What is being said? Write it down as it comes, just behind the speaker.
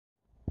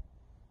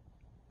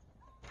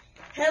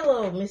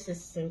Hello, Mrs.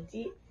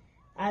 Cynthia.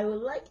 I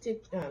would like to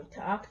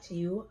talk to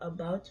you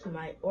about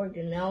my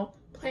organelle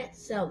plant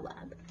cell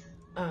lab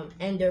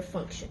and their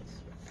functions.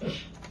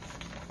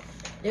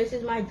 This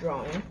is my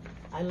drawing.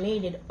 I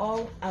made it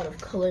all out of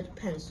colored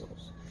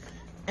pencils.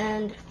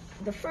 And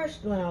the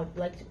first one I would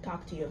like to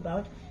talk to you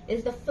about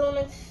is the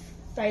filament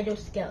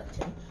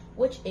cytoskeleton,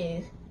 which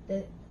is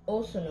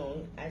also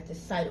known as the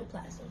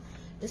cytoplasm.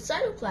 The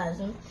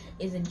cytoplasm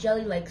is a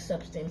jelly-like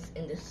substance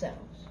in the cells.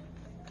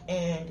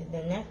 And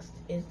the next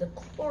is the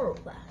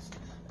chloroplast.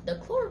 The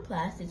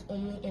chloroplast is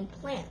only in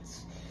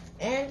plants,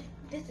 and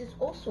this is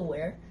also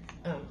where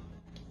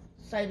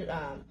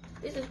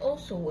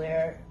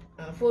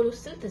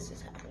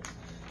photosynthesis happens.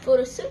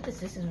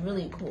 Photosynthesis is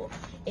really cool.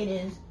 It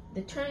is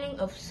the turning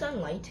of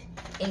sunlight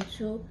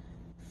into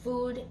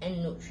food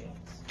and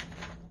nutrients.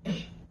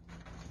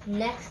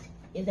 Next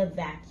is a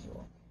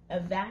vacuole. A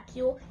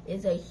vacuole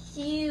is a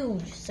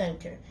huge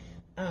center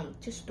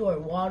to store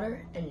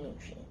water and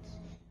nutrients.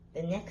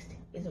 The next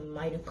is a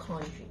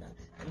mitochondria.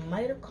 A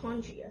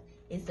mitochondria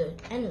is the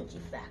energy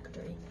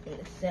factory in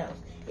the cells.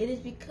 It is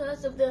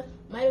because of the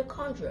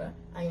mitochondria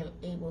I am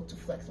able to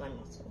flex my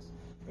muscles.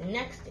 The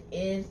next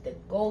is the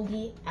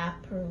Golgi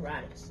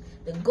apparatus.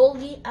 The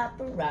Golgi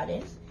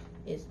apparatus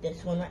is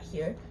this one right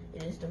here.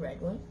 It is the red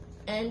one.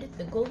 And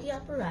the Golgi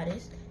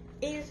apparatus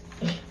is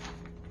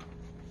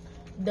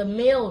the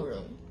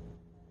mailroom.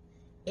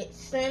 It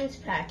sends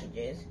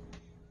packages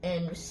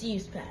and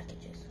receives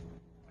packages.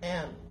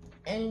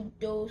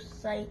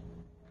 Endocytosis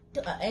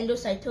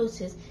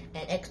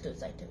and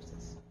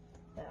exocytosis.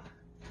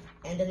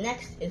 And the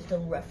next is the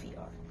rough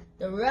ER.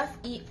 The rough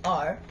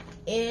ER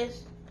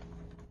is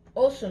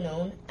also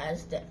known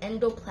as the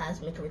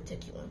endoplasmic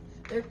reticulum.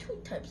 There are two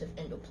types of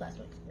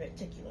endoplasmic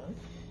reticulum,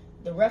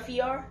 the rough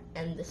ER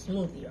and the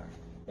smooth ER.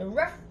 The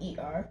rough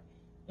ER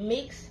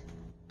makes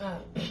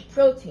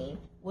protein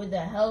with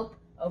the help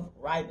of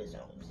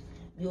ribosomes.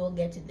 We will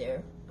get to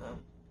there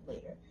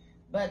later.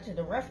 But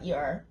the rough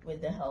ER,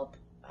 with the help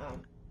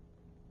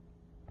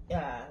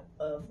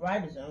of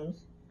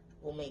ribosomes,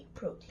 will make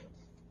proteins.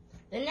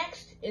 The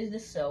next is the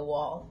cell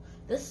wall.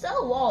 The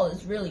cell wall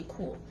is really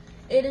cool.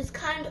 It is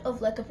kind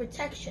of like a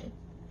protection.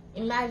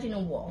 Imagine a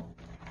wall.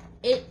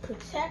 It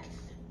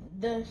protects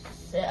the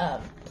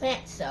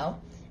plant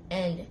cell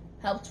and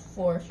helps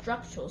for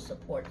structural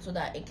support so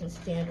that it can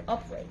stand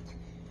upright.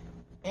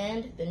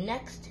 And the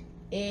next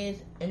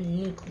is a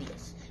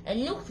nucleus. A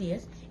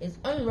nucleus is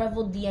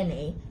unraveled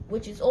DNA,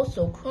 which is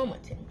also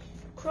chromatin.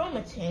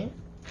 Chromatin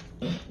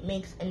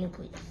makes a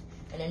nucleus,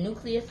 and a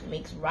nucleus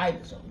makes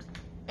ribosomes.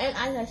 And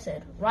as I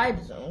said,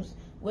 ribosomes,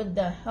 with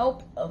the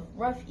help of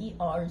rough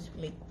ERs,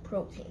 make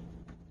protein.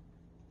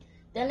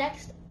 The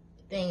next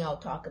thing I'll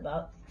talk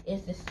about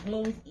is the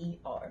smooth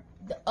ER,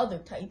 the other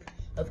type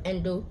of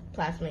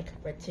endoplasmic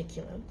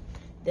reticulum.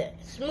 The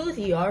smooth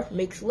ER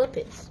makes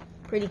lipids.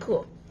 Pretty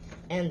cool.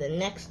 And the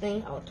next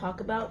thing I'll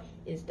talk about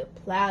is the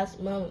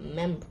plasma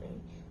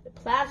membrane. The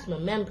plasma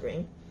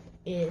membrane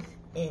is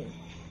in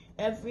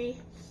every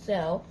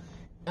cell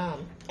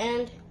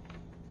and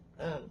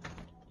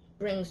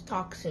brings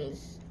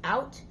toxins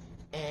out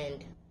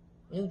and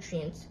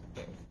nutrients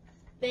in.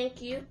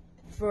 Thank you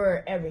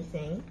for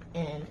everything,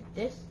 and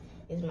this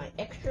is my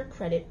extra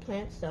credit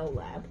plant cell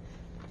lab.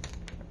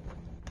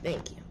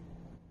 Thank you.